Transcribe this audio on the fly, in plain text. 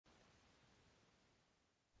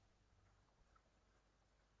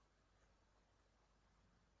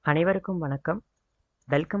அனைவருக்கும் வணக்கம்.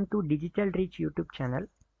 Welcome to digital reach YouTube channel.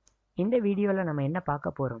 இந்த வீடியோவில் நம்ம என்ன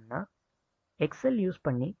பார்க்க போகிறோம்னா, எக்ஸல் யூஸ்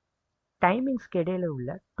பண்ணி டைமிங்ஸ்க்கு இடையில உள்ள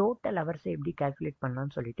டோட்டல் ஹவர்ஸை எப்படி கால்குலேட்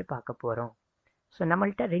பண்ணலாம்னு சொல்லிட்டு பார்க்க போகிறோம். ஸோ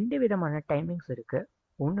நம்மள்கிட்ட ரெண்டு விதமான டைமிங்ஸ் இருக்குது.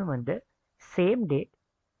 ஒன்று வந்து சேம் டேட்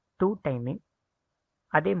டூ டைமிங்,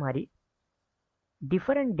 அதே மாதிரி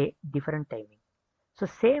டிஃபரெண்ட் டே different timing. So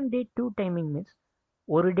same date two timing means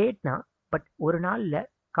ஒரு டேட்னா பட் ஒரு நாளில்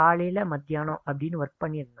காலையில் மத்தியானம் அப்படின்னு ஒர்க்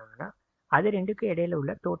பண்ணியிருந்தாங்கன்னா அது ரெண்டுக்கும் இடையில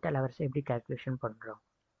உள்ள டோட்டல் ஹவர்ஸை எப்படி கால்குலேஷன் பண்ணுறோம்.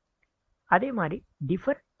 அதே மாதிரி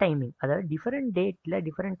டிஃபரெண்ட் டைமிங், அதாவது டிஃபரெண்ட் டேட்டில்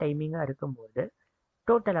டிஃபரெண்ட் டைமிங்காக இருக்கும்போது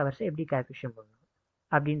டோட்டல் ஹவர்ஸை எப்படி கால்குலேஷன் பண்ணணும்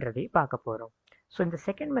அப்படின்றதையும் பார்க்க போகிறோம். ஸோ இந்த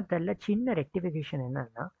செகண்ட் மெத்தடில் சின்ன ரெக்டிஃபிகேஷன்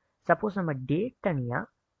என்னன்னா, சப்போஸ் நம்ம டேட் தனியாக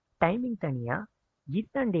டைமிங் தனியாக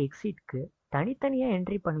இன் அண்ட் எக்ஸிட்க்கு தனித்தனியாக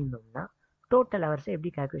என்ட்ரி பண்ணியிருந்தோம்னா டோட்டல் ஹவர்ஸை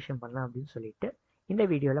எப்படி கால்குலேஷன் பண்ணலாம் அப்படின்னு சொல்லிட்டு இந்த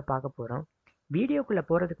வீடியோவில் பார்க்க போகிறோம். வீடியோக்குள்ளே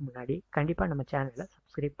போகிறதுக்கு முன்னாடி கண்டிப்பாக நம்ம சேனலை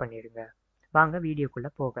சப்ஸ்கிரைப் பண்ணிடுங்க. வாங்க வீடியோக்குள்ளே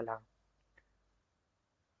போகலாம்.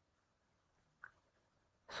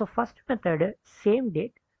 So first method same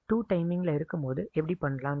date two டைமிங்கில் இருக்கும்போது எப்படி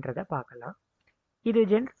பண்ணலான்றதை பார்க்கலாம். இது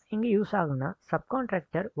எங்கே யூஸ் ஆகும்னா,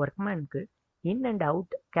 subcontractor ஒர்க்மேனுக்கு in and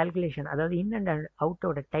out calculation, அதாவது இன் அண்ட்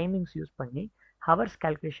அவுட்டோட டைமிங்ஸ் யூஸ் பண்ணி ஹவர்ஸ்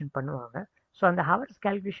கால்குலேஷன் பண்ணுவாங்க. ஸோ அந்த ஹவர்ஸ்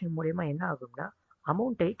கால்குலேஷன் மூலயமா என்ன ஆகும்னா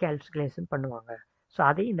அமௌண்ட்டை கால்குலேஷன் பண்ணுவாங்க. ஸோ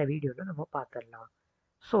அதை இந்த வீடியோவில் நம்ம பார்த்துடலாம்.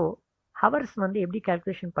 ஸோ ஹவர்ஸ் வந்து எப்படி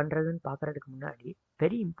கால்குலேஷன் பண்ணுறதுன்னு பார்க்குறதுக்கு முன்னாடி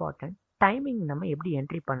வெரி இம்பார்ட்டன்ட், டைமிங் நம்ம எப்படி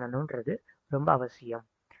என்ட்ரி பண்ணணுன்றது ரொம்ப அவசியம்.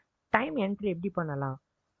 டைம் என்ட்ரி எப்படி பண்ணலாம்?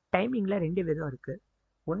 டைமிங்கில் ரெண்டு விதம் இருக்குது.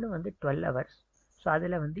 ஒன்று வந்து 12 ஹவர்ஸ். ஸோ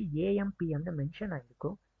அதில் வந்து ஏஎம் பிஎம்னு மென்ஷன்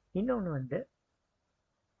ஆகிருக்கும். இன்னொன்று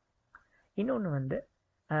வந்து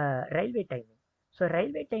ரயில்வே டைமிங். ஸோ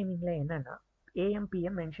ரயில்வே டைமிங்கில் என்னென்னா ஏஎம்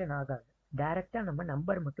பிஎம் மென்ஷன் ஆகாது, டைரெக்டாக நம்ம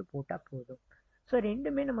நம்பர் மட்டும் போட்டால் போதும். ஸோ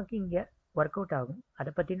ரெண்டுமே நமக்கு இங்கே ஒர்க் அவுட் ஆகும்,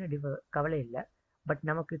 அதை பற்றின கவலை இல்லை. பட்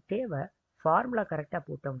நமக்கு தேவை ஃபார்முலா கரெக்டாக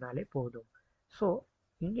போட்டோம்னாலே போதும். ஸோ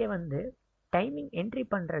இங்கே வந்து டைமிங் என்ட்ரி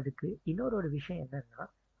பண்ணுறதுக்கு இன்னொரு விஷயம் என்னென்னா,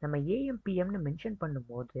 நம்ம ஏஎம் பிஎம்னு மென்ஷன்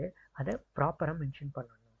பண்ணும்போது அதை ப்ராப்பராக மென்ஷன்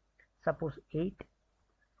பண்ணணும். சப்போஸ்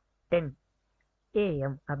 8:10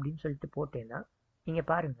 AM அப்படின்னு சொல்லிட்டு போட்டேன்னா நீங்கள்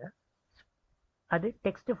பாருங்கள், அது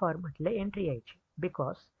டெக்ஸ்ட் ஃபார்மேட்டில் என்ட்ரி ஆயிடுச்சு.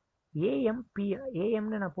 பிகாஸ்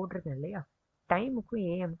ஏஎம்னு நான் போட்டிருக்கேன் இல்லையா, டைமுக்கும்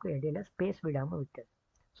ஏஎம்க்கும் இடையில ஸ்பேஸ் விடாமல் விட்டது.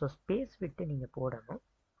 ஸோ ஸ்பேஸ் விட்டு நீங்கள் போடணும்.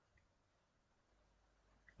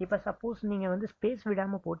 இப்போ சப்போஸ் நீங்கள் வந்து ஸ்பேஸ்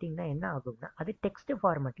விடாமல் போட்டிங்கன்னா என்ன ஆகும்னா அது டெக்ஸ்ட்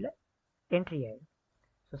ஃபார்மேட்டில் என்ட்ரி ஆகிடும்.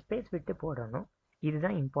 ஸோ ஸ்பேஸ் விட்டு போடணும்.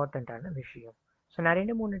 இதுதான் இம்பார்ட்டண்ட்டான விஷயம். ஸோ நான்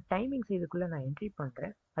 2-3 டைமிங்ஸ் இதுக்குள்ளே நான் என்ட்ரி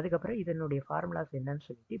பண்ணுறேன். அதுக்கப்புறம் இதனுடைய ஃபார்முலாஸ் என்னன்னு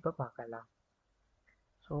சொல்லிட்டு இப்போ பார்க்கலாம்.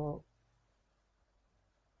 ஸோ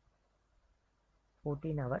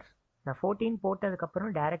 14 ஹவர்ஸ் நான் 14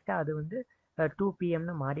 போட்டதுக்கப்புறம் டேரெக்டாக அது வந்து 2 PM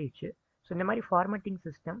மாறிடுச்சு. ஸோ இந்த மாதிரி ஃபார்மேட்டிங்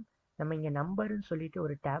சிஸ்டம் நம்ம இங்கே நம்பர்னு சொல்லிட்டு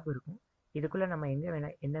ஒரு டேப் இருக்கும். இதுக்குள்ளே நம்ம என்ன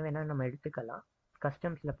வேணால் நம்ம எடுத்துக்கலாம்.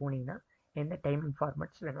 கஸ்டம்ஸில் போனீங்கன்னா எந்த டைமிங்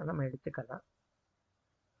ஃபார்மேட்ஸ் வேணாலும் நம்ம எடுத்துக்கலாம்.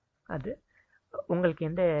 அது உங்களுக்கு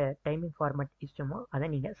எந்த டைமிங் ஃபார்மேட் இஷ்டமோ அதை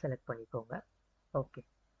நீங்கள் செலக்ட் பண்ணிக்கோங்க. ஓகே,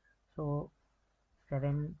 ஸோ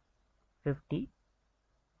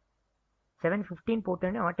 7:15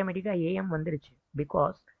 போட்டோன்னே ஆட்டோமேட்டிக்காக ஏஎம் வந்துருச்சு.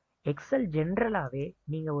 பிகாஸ் எக்ஸல் ஜென்ரலாகவே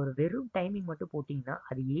நீங்கள் ஒரு வெறும் டைமிங் மட்டும் போட்டிங்கன்னா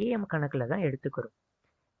அது ஏஎம் கணக்கில் தான் எடுத்துக்கிறோம்.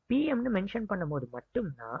 பிஎம்னு மென்ஷன் பண்ணும்போது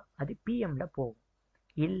மட்டும்தான் அது பிஎம்மில் போகும்.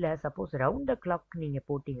 இல்லை சப்போஸ் ரவுண்ட் த கிளாக் நீங்கள்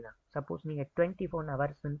போட்டிங்கன்னா, சப்போஸ் நீங்கள் 21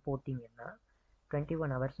 ஹவர்ஸ்ன்னு போட்டிங்கன்னா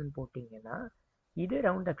இது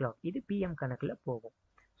ரவுண்ட் த கிளாக், இது பிஎம் கணக்கில் போகும்.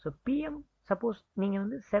 ஸோ பிஎம் சப்போஸ் நீங்கள்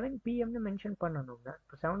வந்து 7 PM மென்ஷன் பண்ணணும்னா,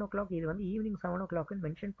 இப்போ 7 o'clock இது வந்து ஈவினிங் 7 o'clock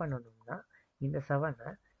மென்ஷன் பண்ணணும்னா இந்த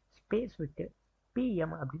 7 ஸ்பேஸ் விட்டு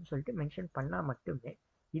பிஎம் அப்படின்னு சொல்லிட்டு மென்ஷன் பண்ணால் மட்டுமே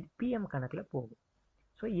இது பிஎம் கணக்கில் போகும்.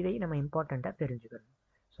 ஸோ இதை நம்ம இம்பார்ட்டண்ட்டாக தெரிஞ்சுக்கணும்.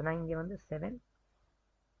 ஸோ நான் இங்கே வந்து 7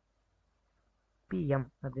 PM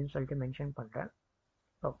அப்படின்னு சொல்லிட்டு மென்ஷன் பண்ணுறேன்.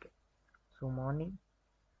 ஓகே, ஸோ மார்னிங்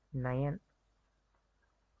 9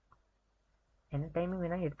 என்ன டைமிங்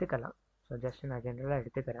வேணால் எடுத்துக்கலாம். ஸோ ஜஸ்ட் நான் ஜென்ரலாக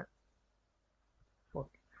எடுத்துக்கிறேன்.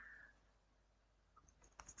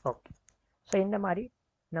 ஓகே, ஸோ இந்த மாதிரி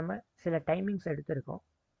நம்ம சில டைமிங்ஸ் எடுத்திருக்கோம்.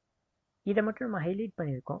 இதை மட்டும் நம்ம ஹைலைட்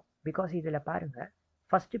பண்ணியிருக்கோம். பிகாஸ் இதில் பாருங்கள்,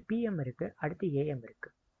 ஃபஸ்ட்டு பிஎம் இருக்குது, அடுத்து ஏஎம்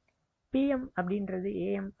இருக்குது. பிஎம் அப்படின்றது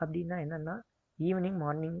ஏஎம் அப்படின்னா என்னென்னா evening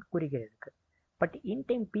morning குறிக்கிறதுக்கு. But in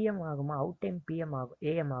time PM ஆகுமா, அவுட் டைம் பிஎம் ஆகும்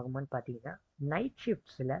ஏஎம் ஆகுமான்னு பார்த்தீங்கன்னா நைட்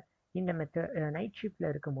ஷிஃப்ட்ஸில் இந்த நைட் ஷிஃப்டில்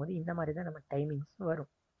இருக்கும்போது இந்த மாதிரி தான் நம்ம டைமிங்ஸ்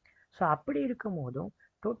வரும். ஸோ அப்படி இருக்கும் போதும்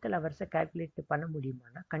டோட்டல் ஹவர்ஸை கால்குலேட் பண்ண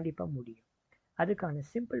முடியுமானா கண்டிப்பாக முடியும். அதுக்கான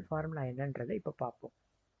சிம்பிள் ஃபார்முலா என்னன்றதை இப்போ பார்ப்போம்.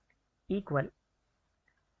 Equal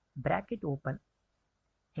bracket open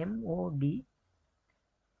MOD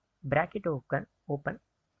bracket open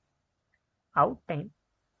out time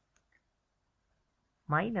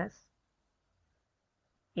minus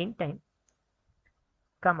in time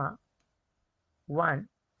comma 1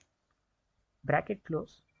 bracket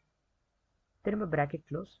close, திரும்ப bracket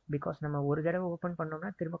க்ளோஸ், பிகாஸ் நம்ம ஒரு தடவை ஓப்பன் பண்ணோம்னா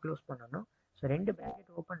திரும்ப க்ளோஸ் பண்ணணும். ஸோ 2 bracket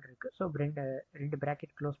ஓப்பன் இருக்கு. ஸோ ரெண்டு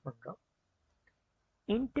bracket க்ளோஸ் பண்ணுறோம்.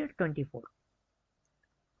 Into 24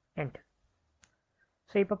 enter.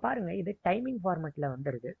 ஸோ இப்போ பாருங்க, இது டைமிங் ஃபார்மேட்டில்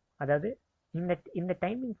வந்துடுது. அதாவது இந்த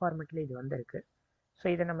டைமிங் ஃபார்மேட்டில் இது வந்திருக்கு. ஸோ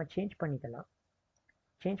இதை நம்ம சேஞ்ச் பண்ணிக்கலாம்.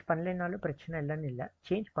 சேஞ்ச் பண்ணலைனாலும் பிரச்சனை இல்லைன்னு இல்லை,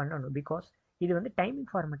 சேஞ்ச் பண்ணணும். பிகாஸ் இது வந்து டைமிங்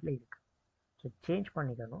ஃபார்மேட்டில் இருக்கு. ஸோ சேஞ்ச்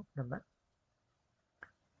பண்ணிக்கணும் நம்ம.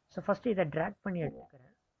 ஸோ ஃபஸ்ட்டு இதை ட்ராக் பண்ணி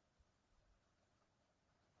எடுத்துக்கிறேன்.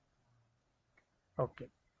 ஓகே,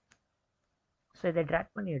 ஸோ இதை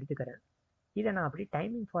ட்ராக் பண்ணி எடுத்துக்கிறேன். இதை நான் அப்படி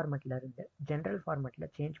டைமிங் ஃபார்மேட்டில் இருந்து ஜென்ரல்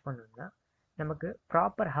ஃபார்மேட்டில் சேஞ்ச் பண்ணணும்னா நமக்கு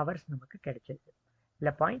ப்ராப்பர் ஹவர்ஸ் நமக்கு கிடைச்சிருக்கு.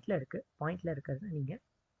 இல்லை பாயிண்டில் இருக்குது, பாயிண்டில் இருக்கிறது நீங்கள்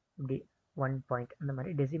இப்படி 1 பாயிண்ட் அந்த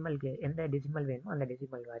மாதிரி டெசிமல்க்கு எந்த டெசிமல் வேணுமோ அந்த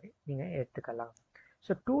டெசிமல் மாதிரி நீங்கள் எடுத்துக்கலாம்.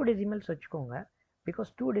 ஸோ 2 டெசிமல்ஸ் வச்சுக்கோங்க. பிகாஸ்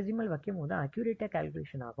 2 டெசிமல் வைக்கும் போது அக்யூரேட்டாக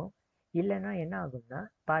கால்குலேஷன் ஆகும். இல்லைன்னா என்ன ஆகும்னா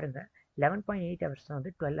பாருங்கள், 11.8 ஹவர்ஸ் தான்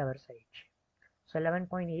வந்து 12 ஹவர்ஸ் ஆயிடுச்சு. ஸோ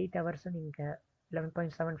 11.8 ஹவர்ஸை நீங்கள்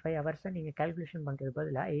 11.75 ஹவர்ஸை நீங்கள் கால்குலேஷன் பண்ணுறது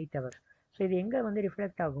பதிலாக 8 ஹவர்ஸ். ஸோ இது எங்கே வந்து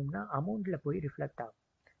ரிஃப்ளெக்ட் ஆகும்னா அமௌண்ட்டில் போய் ரிஃப்ளெக்ட் ஆகும்.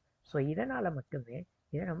 ஸோ இதனால் மட்டுமே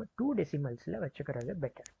இதை நம்ம 2 டெசிமல்ஸில் வச்சுக்கிறது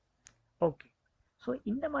பெட்டர். ஓகே, ஸோ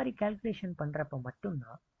இந்த மாதிரி கால்குலேஷன் பண்ணுறப்ப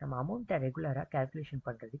மட்டும்தான் நம்ம அமௌண்ட்டை ரெகுலராக கால்குலேஷன்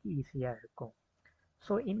பண்ணுறதுக்கு ஈஸியாக இருக்கும்.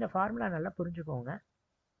 ஸோ இந்த ஃபார்முலா நல்லா புரிஞ்சுக்கோங்க.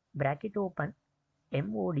 bracket ஓப்பன்,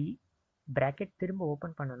 MOD bracket திரும்ப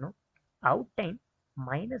ஓப்பன் பண்ணணும், out time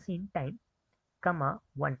minus in time comma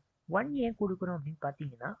 1 ஏன் கொடுக்குறோம் அப்படின்னு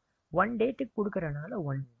பார்த்தீங்கன்னா 1 டேட்டுக்கு கொடுக்குறனால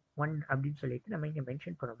 1 அப்படின்னு சொல்லிட்டு நம்ம இங்கே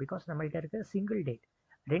மென்ஷன் பண்ணோம். பிகாஸ் நம்மள்கிட்ட இருக்கிற சிங்கிள் டேட்,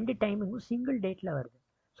 2 டைமிங்கும் சிங்கிள் டேட்டில் வருது.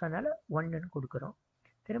 ஸோ அதனால் 1ன்னு கொடுக்குறோம்.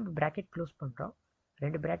 திரும்ப bracket க்ளோஸ் பண்ணுறோம்.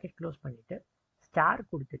 2 bracket க்ளோஸ் பண்ணிவிட்டு ஸ்டார்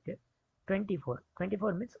கொடுத்துட்டு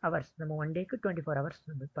 24 மீன்ஸ் ஹவர்ஸ். நம்ம 1 டேக்கு 24 ஹவர்ஸ்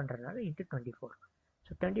மீட் பண்ணுறதுனால இன்ட்டு 24.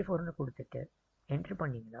 ஸோ 24ன்னு கொடுத்துட்டு என்ட்ரு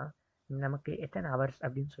பண்ணிங்கன்னா நமக்கு எத்தனை ஹவர்ஸ்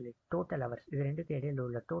அப்படின்னு சொல்லி டோட்டல் ஹவர்ஸ், இது ரெண்டுக்கு இடையில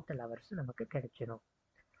உள்ள டோட்டல் ஹவர்ஸ் நமக்கு கிடைச்சிடும்.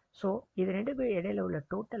 ஸோ இது ரெண்டுக்கு இடையில உள்ள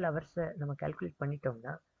டோட்டல் ஹவர்ஸை நம்ம கால்குலேட்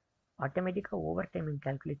பண்ணிட்டோம்னா ஆட்டோமேட்டிக்காக ஓவர் டைமிங்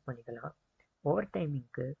கால்குலேட் பண்ணிக்கலாம். ஓவர்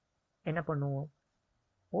டைமிங்க்கு என்ன பண்ணுவோம்,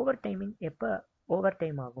 ஓவர் டைமிங் எப்போ ஓவர்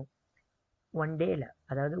டைம் ஆகும், 1 டேயில்,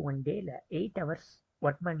 அதாவது 1 டேயில் 8 ஹவர்ஸ்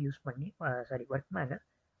ஒர்க்மேன் யூஸ் பண்ணி ஒர்க்மேனை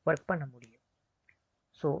ஒர்க் பண்ண முடியும்.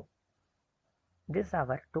 So this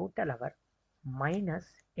hour total hour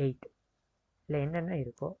minus 8 இல்லை என்னென்ன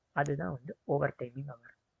இருக்கோ அதுதான் வந்து ஓவர் டைமிங்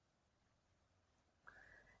ஹவர்.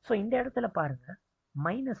 ஸோ இந்த இடத்துல பாருங்கள்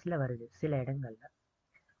மைனஸில் வருது. சில இடங்களில்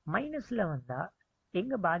மைனஸில் வந்தால்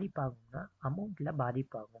எங்கே பாதிப்பாகும்னா அமௌண்ட்டில்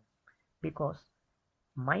பாதிப்பாகும். பிகாஸ்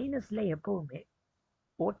மைனஸில் எப்போவுமே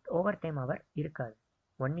ஓவர் டைம் ஹவர் இருக்காது.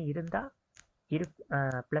 ஒன்று இருந்தால்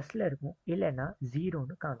ப்ளஸில் இருக்கும், இல்லைன்னா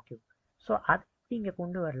 0ன்னு காமிக்கும். ஸோ அது நீங்கள்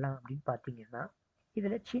கொண்டு வரலாம் அப்படின்னு பார்த்தீங்கன்னா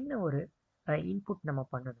இதில் சின்ன ஒரு இன்புட் நம்ம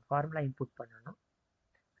பண்ணணும், ஃபார்முலா இன்புட் பண்ணணும்.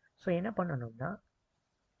 ஸோ என்ன பண்ணணும்னா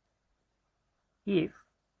if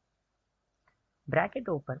bracket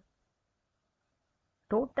open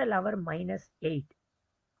total hour minus 8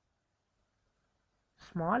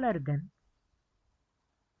 smaller than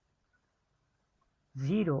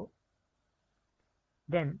 0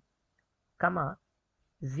 then comma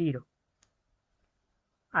 0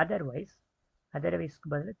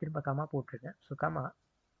 அதர்வைஸ்க்கு பதிலாக திரும்ப கமா போட்டிருக்கேன். So comma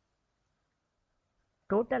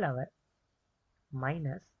total hour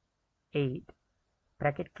minus 8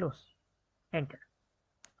 bracket close enter.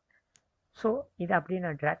 So இதை அப்படியே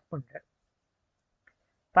நான் ட்ராக் பண்ணுறேன்.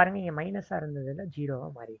 பாருங்கள், இங்கே மைனஸாக இருந்ததில் 0வாக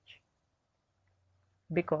மாறிடுச்சு.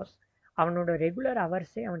 பிகாஸ் அவனோட ரெகுலர்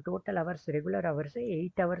ஹவர்ஸே, அவன் டோட்டல் ஹவர்ஸ் ரெகுலர் ஹவர்ஸே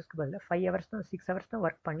 8 ஹவர்ஸ்க்கு பதிலாக 5 ஹவர்ஸ் தான் 6 ஹவர்ஸ் தான்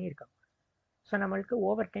ஒர்க் பண்ணியிருக்கான். ஸோ நம்மளுக்கு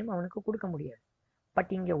ஓவர் டைம் அவனுக்கு கொடுக்க முடியாது.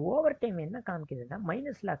 பட் இங்கே ஓவர் டைம் என்ன காமிக்குதுன்னா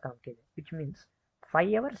மைனஸில் காமிக்குது. விச் மீன்ஸ்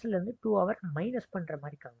 5 ஹவர்ஸ்லேருந்து 2 ஹவர் மைனஸ் பண்ணுற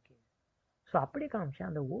மாதிரி காமிக்குது. ஸோ அப்படி காமிச்சா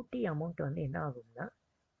அந்த ஓடி அமௌண்ட் வந்து என்ன ஆகும்னா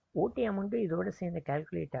ஓடி அமௌண்ட்டு இதோட சேர்ந்து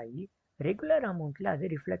கால்குலேட் ஆகி ரெகுலர் அமௌண்ட்டில் அது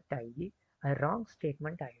ரிஃப்ளெக்ட் ஆகி அது ராங்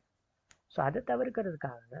ஸ்டேட்மெண்ட் ஆகிடும். ஸோ அதை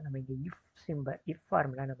தவிர்க்கிறதுக்காக தான் நம்ம இங்கே இஃப்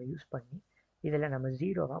ஃபார்முலா நம்ம யூஸ் பண்ணி இதில் நம்ம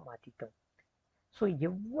 0வாக மாற்றிட்டோம். ஸோ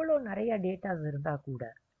எவ்வளோ நிறையா டேட்டாஸ் இருந்தால் கூட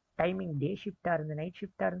டைமிங் டே ஷிஃப்டாக இருந்து நைட்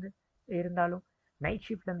ஷிஃப்டாக இருந்தாலும் நைட்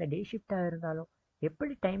ஷிஃப்டில் அந்த டே ஷிஃப்டாக இருந்தாலும்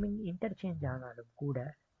எப்படி டைமிங் இன்டர்சேஞ்ச் ஆனாலும் கூட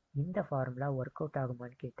இந்த ஃபார்முலா ஒர்க் அவுட்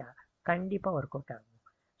ஆகுமான்னு கேட்டால் கண்டிப்பாக ஒர்க் அவுட் ஆகும்.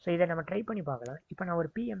 ஸோ இதை நம்ம ட்ரை பண்ணி பார்க்கலாம். இப்போ நான் ஒரு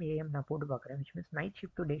பிஎம் ஏஎம் நான் போட்டு பார்க்குறேன். Which means night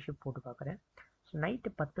shift to day shift போட்டு பார்க்குறேன். ஸோ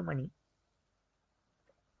நைட்டு 10 மணி,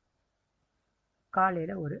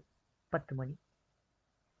 காலையில் ஒரு 10 மணி.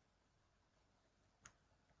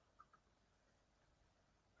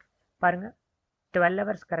 பாருங்கள், 12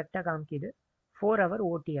 ஹவர்ஸ் கரெக்டாக காமிக்குது, 4 ஹவர்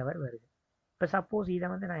ஓடி ஹவர் வருது. இப்போ சப்போஸ் இதை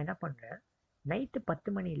வந்து நான் என்ன பண்ணுறேன், நைட்டு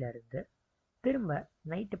 10 மணிலேருந்து திரும்ப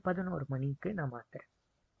நைட்டு 11 மணிக்கு நான் மாற்றுறேன்.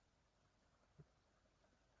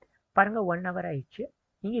 பாருங்கள் 1 hour ஆயிடுச்சு.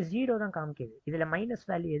 இங்கே 0 தான் காமிக்குது. இதில் மைனஸ்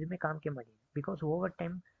வேல்யூ எதுவுமே காமிக்க மாட்டேங்குது. பிகாஸ் ஓவர்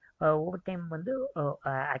டைம் வந்து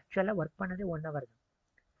ஆக்சுவலாக ஒர்க் பண்ணதே 1 hour தான்.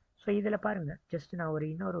 ஸோ இதில் பாருங்கள், ஜஸ்ட் நான்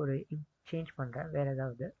இன்னொரு சேஞ்ச் பண்ணுறேன். வேறு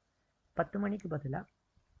ஏதாவது 10 மணிக்கு பதிலாக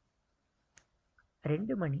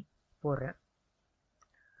 2 மணி போடுறேன்.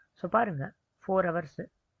 ஸோ பாருங்கள் 4 hours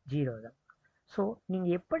 0 தான். ஸோ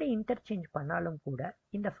நீங்கள் எப்படி இன்டர்சேஞ்ச் பண்ணாலும் கூட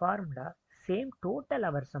இந்த ஃபார்முலா சேம் டோட்டல்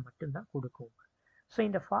ஹவர்ஸை மட்டும்தான் கொடுக்கும். ஸோ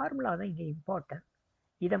இந்த ஃபார்முலா தான் இங்கே இம்பார்ட்டன்ட்.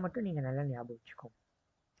 இதை மட்டும் நீங்கள் நல்லா ஞாபகம் வச்சுக்கோங்க.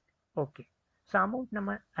 ஓகே, ஸோ அமௌண்ட் நம்ம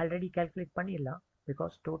ஆல்ரெடி கால்குலேட் பண்ணிடலாம்.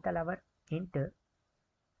 Because total hour into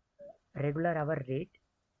regular hour rate.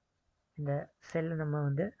 இந்த செல்லை நம்ம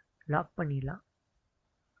வந்து லாக் பண்ணிடலாம்.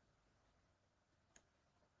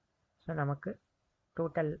 ஸோ நமக்கு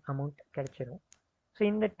டோட்டல் அமௌண்ட் கிடைச்சிடும். ஸோ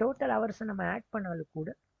இந்த டோட்டல் ஹவர்ஸை நம்ம ஆட் பண்ணாலும் கூட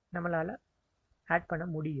நம்மளால் ஆட் பண்ண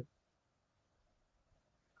முடியும்.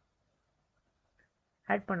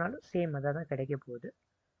 ஆட் பண்ணாலும் சேம் அதாக தான் கிடைக்க போகுது.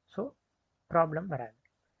 ஸோ ப்ராப்ளம் வராது.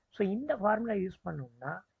 ஸோ இந்த ஃபார்முலா யூஸ்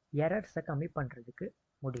பண்ணோம்னா எரர்ஸை கம்மி பண்ணுறதுக்கு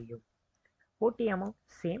முடியும். ஓடி அமௌண்ட்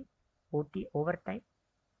சேம், ஓடி over time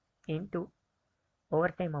into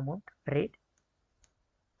over time amount rate.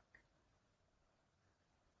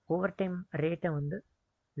 Over time ரேட்டை வந்து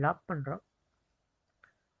லாக் பண்ணுறோம்.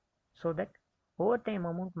 So that over time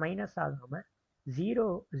amount minus ஆகாமல்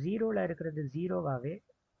ஜீரோவில் இருக்கிறது ஜீரோவாகவே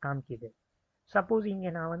காமிக்குது. சப்போஸ்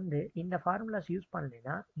இங்கே நான் வந்து இந்த ஃபார்முலாஸ் யூஸ்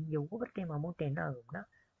பண்ணலைன்னா இங்கே ஓவர் டைம் அமௌண்ட் என்ன ஆகும்னா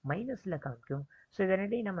மைனஸில் காமிக்கும். ஸோ இதை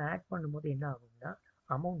ரெண்டையும் நம்ம ஆட் பண்ணும்போது என்ன ஆகும்னா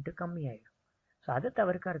அமௌண்ட்டு கம்மியாயிடும். ஸோ அதை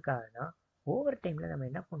தவிர்க்கறதுக்காக தான் ஓவர் டைமில் நம்ம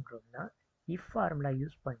என்ன பண்ணுறோம்னா இஃப் ஃபார்முலா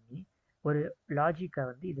யூஸ் பண்ணி ஒரு லாஜிக்கை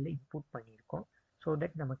வந்து இதில் இன்புட் பண்ணியிருக்கோம். ஸோ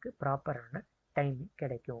தட் நமக்கு ப்ராப்பரான டைமிங்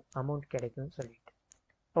கிடைக்கும், அமௌண்ட் கிடைக்கும்னு சொல்லிட்டு.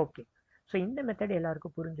 ஓகே, ஸோ இந்த மெத்தட்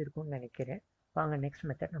எல்லாருக்கும் புரிஞ்சிருக்கும்னு நினைக்கிறேன். வாங்க நெக்ஸ்ட்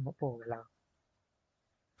மெத்தட் நம்ம போகலாம்.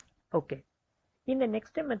 ஓகே, இந்த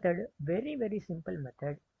next method very simple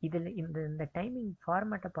method. இதில் இந்த டைமிங்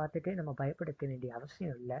ஃபார்மேட்டை பார்த்துட்டு நம்ம பயப்படுத்த வேண்டிய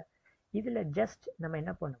அவசியம் இல்லை. இதில் ஜஸ்ட் நம்ம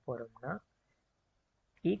என்ன பண்ண போகிறோம்னா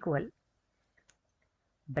equal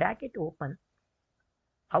bracket open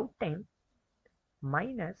out time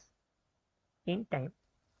minus in time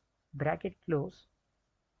bracket close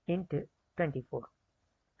into 24.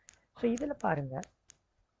 So இதில் பாருங்கள்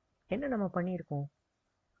என்ன நம்ம பண்ணியிருக்கோம்,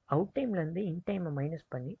 அவுட் டைம்லேருந்து இன் டைமை மைனஸ்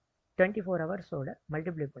பண்ணி 24 ஹவர்ஸோட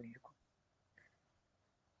மல்டிப்ளை பண்ணியிருக்கோம்.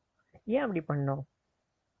 ஏன் அப்படி பண்ணோம்?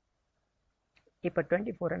 இப்போ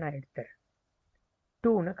 24 நான் எடுத்துறேன்,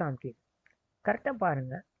 2ன்னு காமிக்குது. கரெக்டாக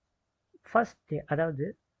பாருங்கள், ஃபர்ஸ்ட் டே அதாவது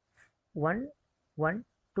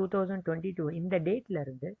 1/1/2022 இந்த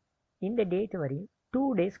டேட்லேருந்து இந்த டேட் வரையும் 2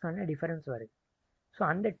 டேஸ்க்கான டிஃபரன்ஸ் வருது. ஸோ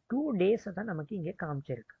அந்த 2 டேஸை தான் நமக்கு இங்கே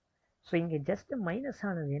காமிச்சிருக்கு. ஸோ இங்கே ஜஸ்ட் மைனஸ்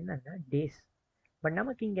ஆனது என்னன்னா டேஸ், பட்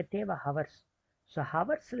நமக்கு இங்கே தேவை ஹவர்ஸ். ஸோ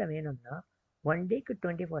ஹவர்ஸில் வேணும்னா 1 டேக்கு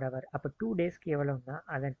 24 ஹவர், அப்போ 2 டேஸ்க்கு எவ்வளோன்னா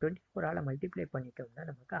அதை 24ஆல் மல்டிப்ளை பண்ணிட்டோம்னா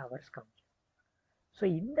நமக்கு ஹவர்ஸ் காமிச்சிடும். ஸோ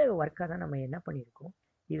இந்த ஒர்க்கை தான் நம்ம என்ன பண்ணியிருக்கோம்,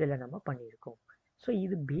 இதில் நம்ம பண்ணியிருக்கோம். ஸோ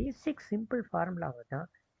இது பேசிக் சிம்பிள் ஃபார்முலாவை தான்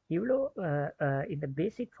இவ்வளோ இந்த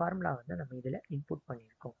பேசிக் ஃபார்முலாவை தான் நம்ம இதில் இன்புட்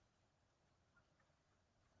பண்ணியிருக்கோம்.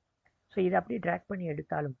 ஸோ இதை அப்படி ட்ராக் பண்ணி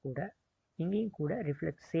எடுத்தாலும் கூட இங்கேயும் கூட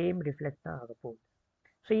சேம் ரிஃப்ளெக்ட் தான் ஆக போகுது.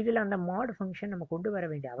 ஸோ இதில் அந்த மாட் ஃபங்க்ஷன் நம்ம கொண்டு வர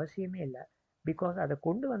வேண்டிய அவசியமே இல்லை. பிகாஸ் அதை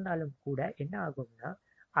கொண்டு வந்தாலும் கூட என்ன ஆகும்னா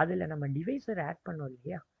அதில் நம்ம டிவைஸர் ஆட் பண்ணோம்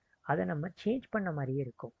இல்லையா, அதை நம்ம சேஞ்ச் பண்ண மாதிரியே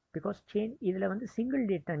இருக்கும். பிகாஸ் இதில் வந்து சிங்கிள்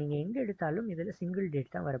டேட் தான், நீங்கள் எங்கே எடுத்தாலும் இதில் சிங்கிள்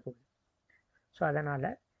டேட் தான் வரப்போகுது. ஸோ அதனால்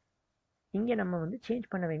இங்கே நம்ம வந்து சேஞ்ச்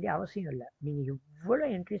பண்ண வேண்டிய அவசியம் இல்லை. நீங்கள் எவ்வளோ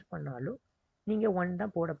என்ட்ரிஸ் பண்ணாலும் நீங்கள் 1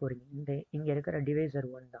 தான் போட போகிறீங்க. இங்கே இருக்கிற டிவைசர்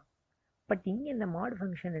 1 தான். பட் இங்கே இந்த மாட்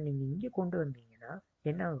ஃபங்க்ஷனை நீங்கள் இங்கே கொண்டு வந்தீங்கன்னா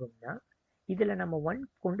என்ன ஆகும்னா இதில் நம்ம 1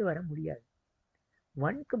 கொண்டு வர முடியாது.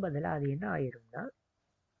 1க்கு பதிலாக அது என்ன ஆயிரும்னா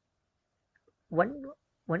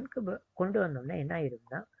 1க்கு கொண்டு வந்தோம்னா என்ன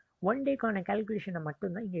ஆயிரும்னா 1 டேக்கான கால்குலேஷனை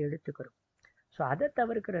மட்டும்தான் இங்கே எடுத்துக்கிறோம். ஸோ அதை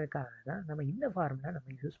தவிர்க்கிறதுக்காக தான் நம்ம இந்த ஃபார்முலா நம்ம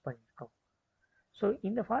யூஸ் பண்ணியிருக்கோம். ஸோ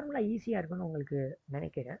இந்த ஃபார்முலா ஈஸியாக இருக்குன்னு உங்களுக்கு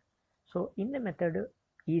நினைக்கிறேன். ஸோ இந்த மெத்தடு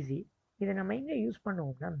ஈஸி. இதை நம்ம எங்கே யூஸ்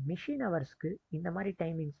பண்ணுவோம்னா மிஷின் ஹவர்ஸ்க்கு இந்த மாதிரி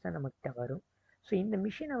டைமிங்ஸ் தான் நம்மகிட்ட வரும். ஸோ இந்த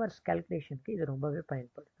மிஷின் ஹவர்ஸ் கால்குலேஷனுக்கு இது ரொம்பவே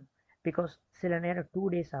பயன்படுத்தும். பிகாஸ் சில நேரம் 2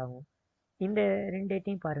 டேஸ் ஆகும். இந்த 2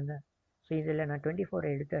 டேட்டையும் பாருங்கள். ஸோ இதில் நான்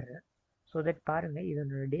 24 எடுத்துடுறேன். ஸோ தட் பாருங்கள்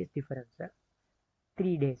இதனோட டேஸ் டிஃபரன்ஸை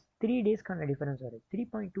 3 டேஸ்க்கான டிஃபரன்ஸ் வருது,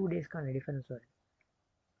 3.2 டேஸ்க்கான டிஃபரன்ஸ் வருது.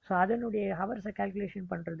 ஸோ அதனுடைய ஹவர்ஸை கால்குலேஷன்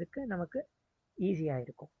பண்ணுறதுக்கு நமக்கு ஈஸியாக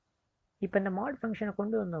இருக்கும். இப்போ இந்த மாட் ஃபங்க்ஷனை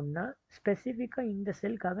கொண்டு வந்தோம்னா ஸ்பெசிஃபிக்காக இந்த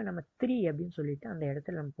செல்லுக்காக நம்ம 3 அப்படின்னு சொல்லிட்டு அந்த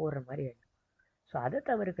இடத்துல நம்ம போடுற மாதிரி ஆகிடும். ஸோ அதை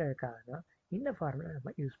தவிர்க்கிறதுக்காக தான் இந்த ஃபார்முலா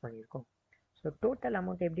நம்ம யூஸ் பண்ணியிருக்கோம். ஸோ டோட்டல்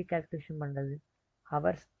அமௌண்ட் எப்படி கால்குலேஷன் பண்ணுறது?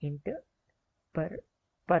 Hours into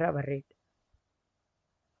per hour rate.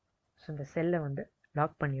 So இந்த செல்லை வந்து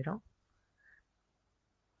லாக் பண்ணிடுறோம்.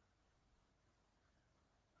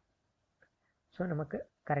 ஸோ நமக்கு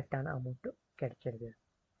கரெக்டான அமௌண்ட்டு கிடைச்சிருது.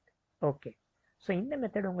 ஓகே, ஸோ இந்த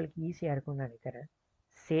மெத்தட் உங்களுக்கு ஈஸியாக இருக்கும்னு நினைக்கிறேன்.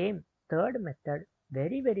 Same third method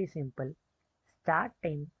very very simple. Start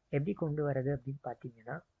time எப்படி கொண்டு வரது அப்படின்னு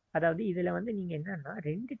பார்த்தீங்கன்னா, அதாவது இதில் வந்து நீங்கள் என்னன்னா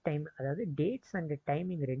 2 டைம், அதாவது டேட்ஸ் அண்ட்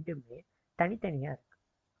டைமிங் ரெண்டுமே தனித்தனியாக இருக்கு.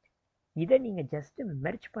 இதை நீங்கள் ஜஸ்ட்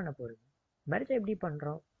மெர்ஜ் பண்ண போகிறீங்க. மெர்ஜ் எப்படி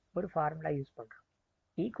பண்ணுறோம்? ஒரு ஃபார்முலா யூஸ் பண்ணுறோம்.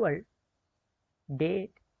 Equal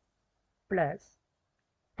date plus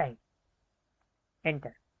time,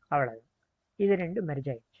 enter, அவ்வளோதான். இது ரெண்டும் மெர்ஜ்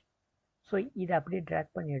ஆயிடுச்சு. ஸோ இதை அப்படியே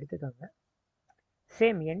ட்ராக் பண்ணி எடுத்துக்கோங்க.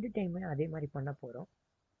 சேம் எண்டு டைமே அதே மாதிரி பண்ண போகிறோம்.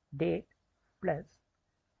 டேட் ப்ளஸ்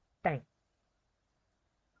டைம்,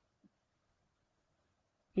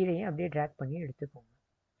 இதையும் அப்படியே ட்ராக் பண்ணி எடுத்துக்கோங்க.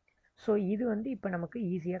 ஸோ இது வந்து இப்போ நமக்கு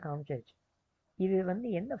ஈஸியாக காமிச்சிருச்சு. இது வந்து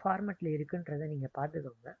எந்த ஃபார்மேட்டில் இருக்குன்றதை நீங்கள்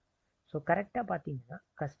பார்த்துக்கோங்க. ஸோ கரெக்டாக பார்த்தீங்கன்னா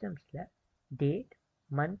கஸ்டம்ஸில் date,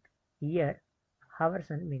 month, year,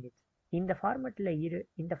 hours and minutes இந்த ஃபார்மேட்டில்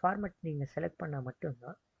இந்த ஃபார்மேட் நீங்கள் செலக்ட் பண்ணால்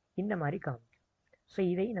மட்டும்தான் இந்த மாதிரி காமிக்கும். ஸோ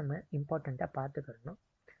இதையும் நம்ம இம்பார்ட்டண்ட்டாக பார்த்துக்கணும்.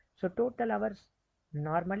 ஸோ டோட்டல் ஹவர்ஸ்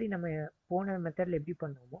நார்மலி நம்ம போன மெத்தடில் எப்படி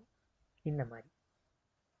பண்ணுவோமோ இந்த மாதிரி,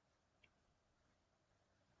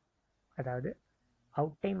 அதாவது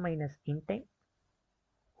out time minus in time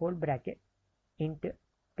whole bracket into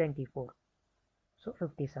 24, so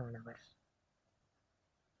 57 hours.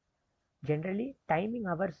 Generally timing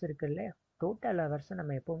hours இருக்குல்ல, டோட்டல் ஹவர்ஸை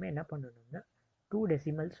நம்ம எப்போவுமே என்ன பண்ணணும்னா 2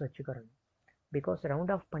 டெசிமல்ஸ் வச்சுக்கிறணும். பிகாஸ்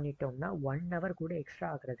ரவுண்ட் ஆஃப் பண்ணிட்டோம்னா 1 ஹவர் கூட எக்ஸ்ட்ரா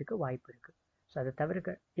ஆகிறதுக்கு வாய்ப்பு இருக்குது. ஸோ அதை தவிர்க்க,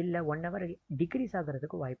 இல்லை 1 ஹவர் டிக்ரீஸ்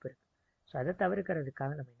ஆகிறதுக்கு வாய்ப்பு இருக்குது. ஸோ அதை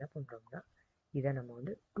தவிர்க்கிறதுக்காக நம்ம என்ன பண்ணுறோம்னா இதை நம்ம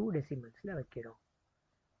வந்து 2 டெசிமல்ஸில் வைக்கிறோம்.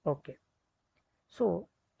 ஓகே, ஸோ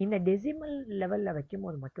இந்த டெசிமல் லெவலில் வைக்கும்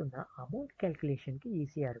போது மட்டும்தான் அமௌண்ட் கேல்குலேஷனுக்கு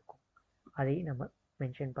ஈஸியாக இருக்கும். அதையும் நம்ம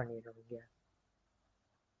மென்ஷன் பண்ணிடுறோம் இங்கே.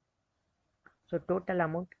 ஸோ டோட்டல்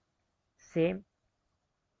அமௌண்ட் சேம்,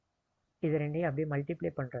 இது ரெண்டையும் அப்படியே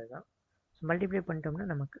மல்டிப்ளை பண்ணுறது தான். ஸோ மல்டிப்ளை பண்ணிட்டோம்னா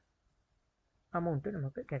நமக்கு அமௌண்ட்டு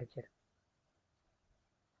நமக்கு கிடைச்சிடும்.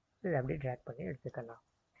 இதை அப்படியே ட்ராக் பண்ணி எடுத்துக்கலாம்.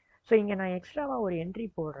 ஸோ இங்கே நான் எக்ஸ்ட்ராவாக ஒரு என்ட்ரி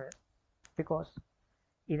போடுறேன். பிகாஸ்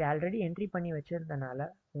இது ஆல்ரெடி என்ட்ரி பண்ணி வச்சுருந்தனால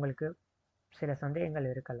உங்களுக்கு சில சந்தேகங்கள்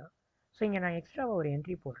இருக்கலாம். ஸோ இங்கே நான் எக்ஸ்ட்ராவாக ஒரு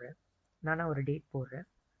என்ட்ரி போடுறேன். நானாக ஒரு டேட் போடுறேன்.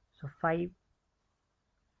 ஸோ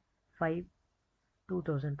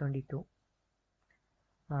 5/5/2022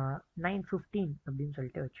 9:15 அப்படின்னு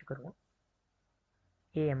சொல்லிட்டு வச்சுக்கிறோம்.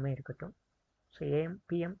 ஏஎம்ஏ இருக்கட்டும். ஸோ ஏஎம்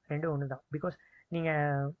பிஎம் ரெண்டும் ஒன்று தான். பிகாஸ்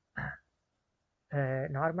நீங்கள்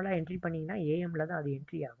நார்மலாக என்ட்ரி பண்ணிங்கன்னா ஏஎம்மில் தான் அது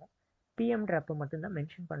என்ட்ரி ஆகும். பிஎம்ன்ற அப்போ மட்டும்தான்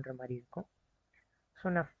மென்ஷன் பண்ணுற மாதிரி இருக்கும். ஸோ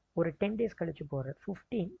நான் ஒரு 10 days கழித்து போடுறேன்.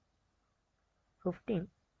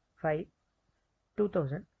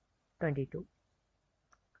 15/5/2022.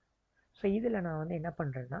 ஸோ இதில் நான் வந்து என்ன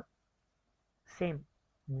பண்ணுறேன்னா சேம்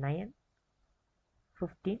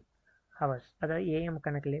 9:15 ஹவர்ஸ், அதாவது ஏஎம்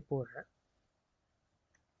கணக்கிலே போடுறேன்.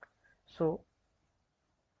 So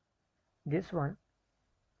this one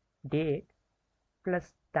date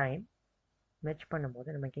plus time merge பண்ணும்போது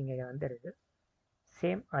நமக்கு இங்கே வந்துடுது.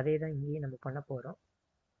 சேம் அதே தான் இங்கேயும் நம்ம பண்ண போகிறோம்.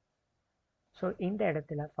 ஸோ இந்த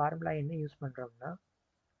இடத்துல ஃபார்முலா என்ன யூஸ் பண்ணுறோம்னா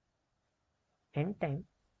end time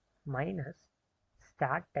minus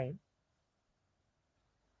start time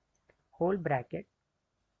whole bracket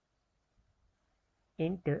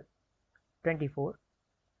into 24,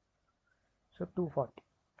 so 240.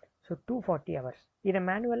 So 240 hours. இதை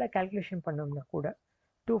மேனுவலாக கால்குலேஷன் பண்ணோம்னா கூட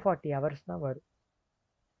 240 ஹவர்ஸ் தான் வரும்.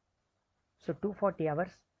 ஸோ 240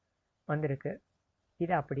 ஹவர்ஸ் வந்திருக்கு.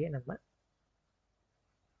 இதை அப்படியே நம்ம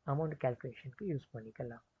அமௌண்ட் கால்குலேஷனுக்கு யூஸ்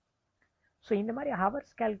பண்ணிக்கலாம். ஸோ இந்த மாதிரி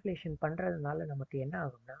ஹவர்ஸ் கால்குலேஷன் பண்ணுறதுனால நமக்கு என்ன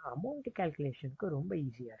ஆகும்னா அமௌண்ட் கால்குலேஷனுக்கு ரொம்ப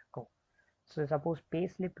ஈஸியாக இருக்கும். ஸோ சப்போஸ் பே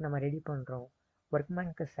ஸ்லிப் நம்ம ரெடி பண்ணுறோம்,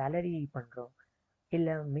 ஒர்க்மேனுக்கு சேலரி பண்ணுறோம்,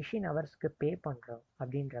 இல்லை மிஷின் ஹவர்ஸ்க்கு பே பண்ணுறோம்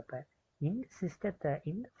அப்படின்றப்ப இந்த சிஸ்டத்தை,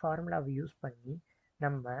 இந்த ஃபார்முலாவை யூஸ் பண்ணி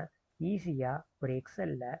நம்ம ஈஸியாக ஒரு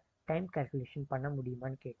எக்ஸலில் டைம் கால்குலேஷன் பண்ண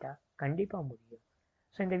முடியுமான்னு கேட்டால் கண்டிப்பாக முடியும்.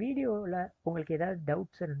 ஸோ இந்த வீடியோவில் உங்களுக்கு ஏதாவது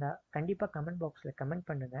டவுட்ஸ் இருந்தால் கண்டிப்பாக கமெண்ட் பாக்ஸில் கமெண்ட்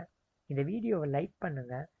பண்ணுங்கள். இந்த வீடியோவை லைக்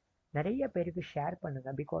பண்ணுங்கள், நிறைய பேருக்கு ஷேர்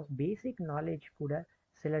பண்ணுங்கள். பிகாஸ் பேசிக் நாலேஜ் கூட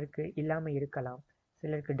சிலருக்கு இல்லாமல் இருக்கலாம்,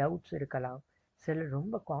 சிலருக்கு டவுட்ஸ் இருக்கலாம், சிலர்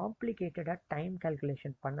ரொம்ப காம்ப்ளிகேட்டடாக டைம்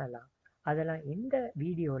கால்குலேஷன் பண்ணலாம். அதெல்லாம் இந்த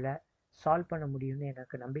வீடியோவில் சால்வ் பண்ண முடியும்னு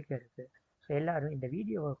எனக்கு நம்பிக்கை இருக்குது. ஸோ எல்லோரும் இந்த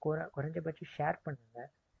வீடியோவை குறைஞ்சபட்சம் ஷேர் பண்ணுங்கள்.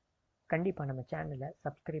 கண்டிப்பாக நம்ம சேனலை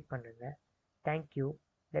சப்ஸ்கிரைப் பண்ணுங்கள். Thank you.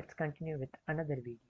 Let's continue with another video.